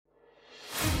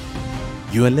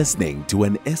You are listening to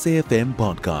an SAFM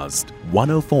podcast,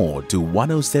 104 to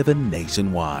 107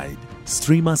 nationwide.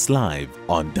 Stream us live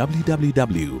on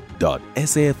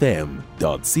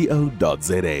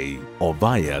www.safm.co.za or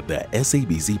via the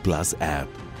SABC Plus app.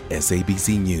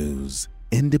 SABC News,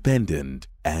 independent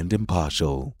and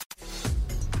impartial.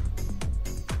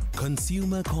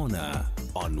 Consumer Corner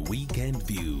on Weekend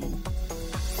View.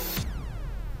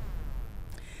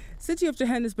 City of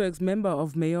Johannesburg's member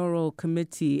of mayoral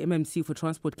committee, MMC for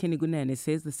Transport, Kunene,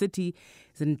 says the city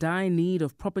is in dire need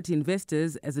of property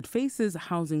investors as it faces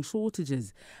housing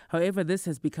shortages. However, this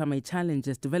has become a challenge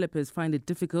as developers find it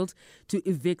difficult to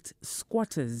evict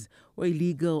squatters or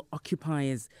illegal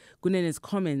occupiers. Kunene's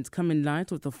comments come in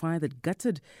light of the fire that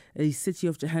gutted a City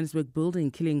of Johannesburg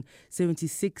building, killing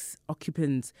 76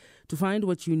 occupants. To find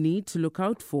what you need to look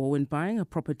out for when buying a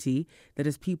property that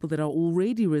has people that are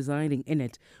already residing in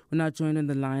it, we're now joined on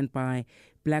the line by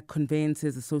Black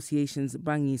Conveyancers Association's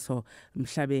Bangiso,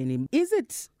 Mhlabeni. Is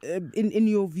it, in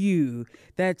your view,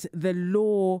 that the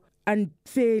law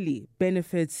unfairly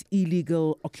benefits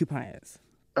illegal occupiers?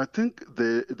 I think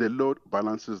the law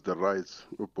balances the rights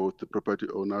of both the property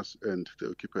owners and the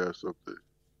occupiers of the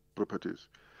properties,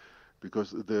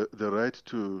 because the right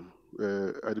to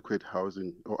adequate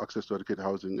housing or access to adequate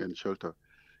housing and shelter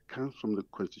comes from the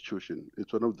Constitution.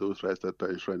 It's one of those rights that are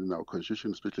enshrined in our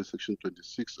Constitution, especially Section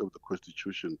 26 of the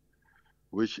Constitution,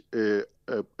 which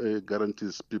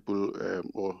guarantees people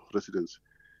or residents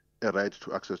a right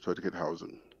to access to adequate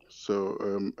housing. So,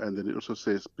 and then it also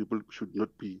says people should not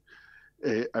be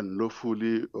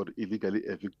unlawfully or illegally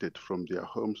evicted from their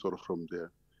homes or from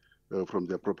their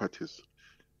properties.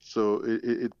 So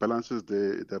it balances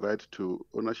the right to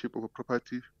ownership of a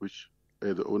property, which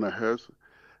the owner has,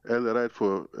 and the right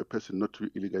for a person not to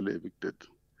be illegally evicted.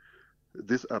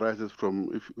 This arises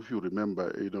from, if you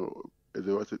remember,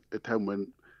 there was a time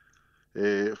when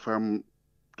farm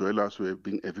dwellers were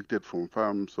being evicted from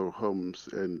farms or homes,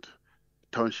 and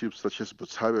townships such as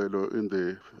Botshabelo in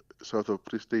the south of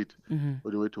Free State, on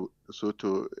the way to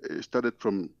Lesotho, started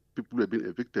from people who had been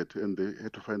evicted and they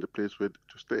had to find a place where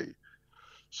to stay.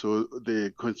 So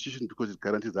the Constitution, because it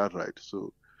guarantees that right,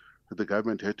 so the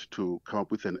government had to come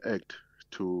up with an act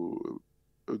to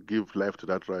give life to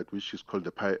that right, which is called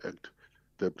the PI Act,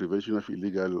 the Prevention of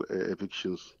Illegal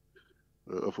Evictions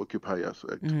of Occupiers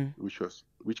Act, which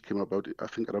came about, I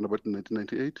think, around about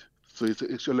 1998. So it's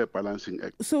actually a balancing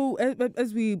act. So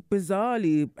as we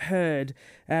bizarrely heard,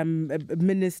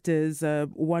 ministers,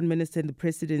 one minister in the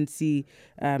presidency,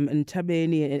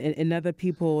 Mhlabeni, and other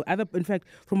people, in fact,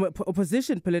 from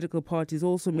opposition political parties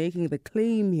also making the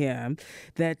claim here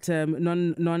that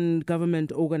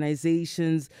non-government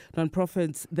organizations,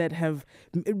 non-profits that have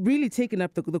really taken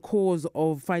up the cause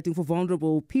of fighting for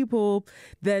vulnerable people,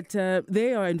 that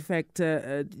they are in fact,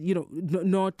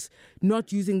 not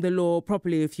using the law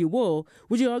properly, if you will.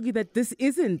 Would you argue that this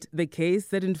isn't the case,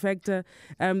 that in fact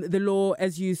the law,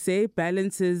 as you say,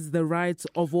 balances the rights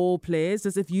of all players,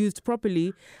 as if used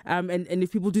properly, and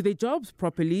if people do their jobs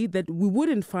properly, that we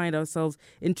wouldn't find ourselves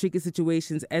in tricky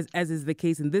situations as is the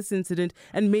case in this incident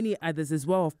and many others as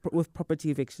well with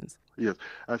property evictions? Yes,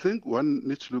 I think one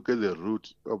needs to look at the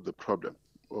root of the problem,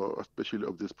 or especially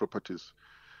of these properties,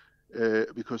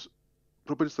 because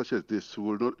properties such as this, you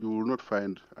will not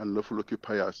find unlawful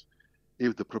occupiers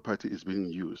if the property is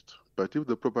being used. But if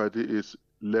the property is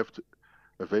left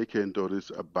vacant or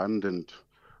is abandoned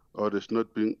or is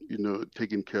not being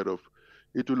taken care of,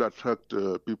 it will attract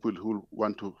people who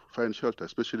want to find shelter,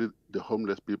 especially the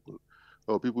homeless people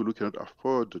or people who cannot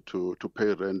afford to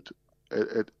pay rent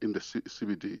in the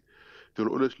CBD. They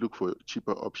will always look for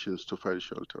cheaper options to find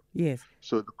shelter. Yes.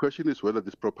 So the question is whether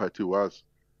this property was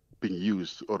being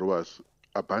used or was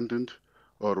abandoned,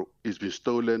 or is being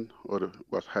stolen, or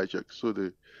was hijacked. So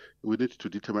we need to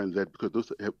determine that, because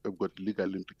those have got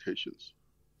legal implications.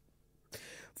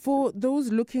 For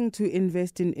those looking to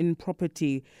invest in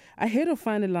property, ahead of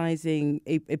finalizing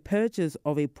a purchase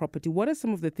of a property, what are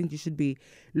some of the things you should be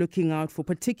looking out for,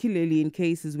 particularly in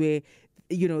cases where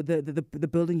the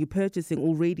building you're purchasing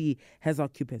already has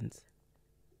occupants?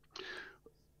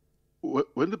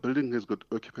 When the building has got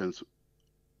occupants,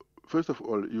 first of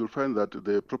all, you will find that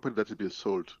the property that is being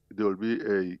sold, there will be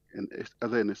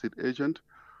either an estate agent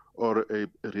or a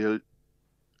real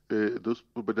those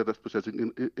people that are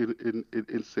specializing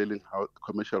in selling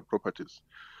commercial properties.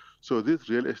 So these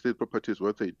real estate properties,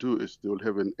 what they do is they will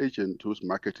have an agent who's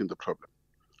marketing the problem,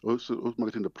 also who's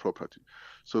marketing the property.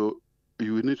 So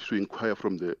you will need to inquire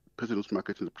from the person who's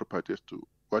marketing the property as to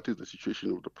what is the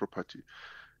situation of the property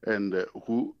and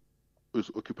who is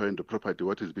occupying the property,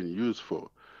 what is being used for.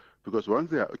 Because once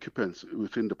there are occupants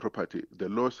within the property, the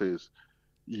law says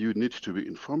you need to be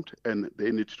informed, and they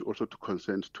need to also to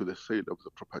consent to the sale of the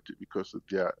property because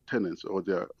they are tenants or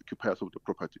they are occupiers of the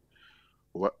property.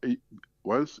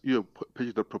 Once you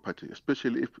purchase the property,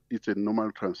 especially if it's a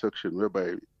normal transaction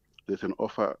whereby there's an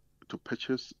offer to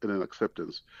purchase and an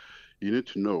acceptance, you need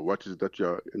to know what is that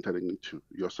you're entering into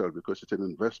yourself because it's an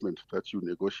investment that you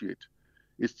negotiate.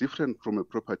 It's different from a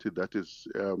property that is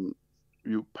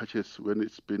you purchase when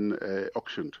it's been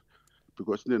auctioned.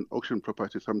 Because in an auction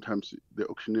property, sometimes the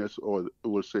auctioneers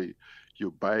will say,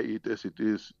 you buy it as it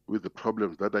is with the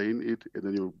problems that are in it, and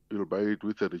then you'll buy it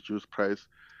with a reduced price.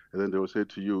 And then they will say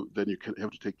to you, then you can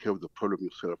have to take care of the problem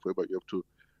yourself, whereby you have to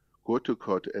go to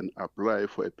court and apply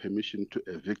for a permission to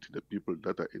evict the people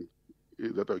that are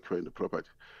occupying the property.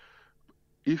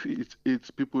 If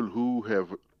it's people who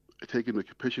have taken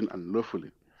occupation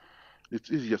unlawfully, it's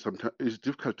easier sometimes. It's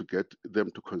difficult to get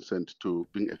them to consent to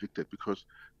being evicted because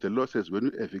the law says when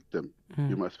you evict them,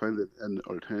 you must find an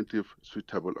alternative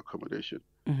suitable accommodation.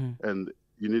 And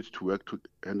you need to work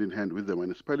hand in hand with the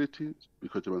municipality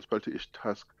because the municipality is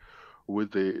tasked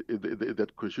with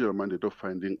that constitutional mandate of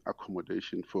finding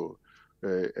accommodation for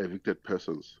evicted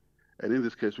persons. And in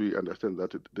this case, we understand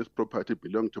that this property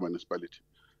belonged to municipality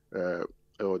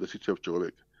or the City of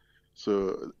Johannesburg.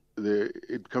 So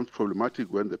it becomes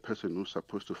problematic when the person who's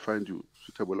supposed to find you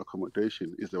suitable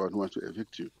accommodation is the one who wants to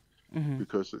evict you,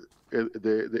 because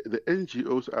the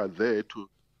NGOs are there to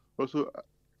also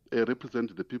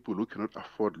represent the people who cannot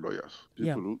afford lawyers,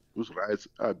 people whose rights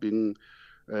are being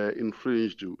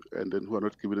infringed, and then who are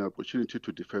not given an opportunity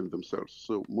to defend themselves.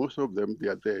 So most of them, they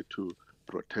are there to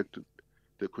protect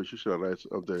the constitutional rights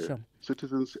of the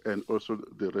citizens and also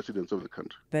the residents of the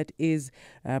country. That is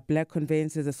Black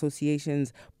Conveyancers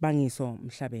Association's Bangiso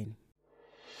Mhlabeni.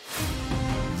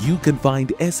 You can find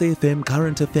SAFM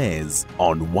Current Affairs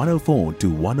on 104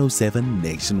 to 107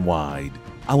 nationwide.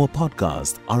 Our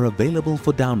podcasts are available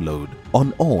for download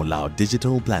on all our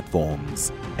digital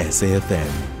platforms.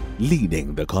 SAFM,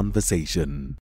 leading the conversation.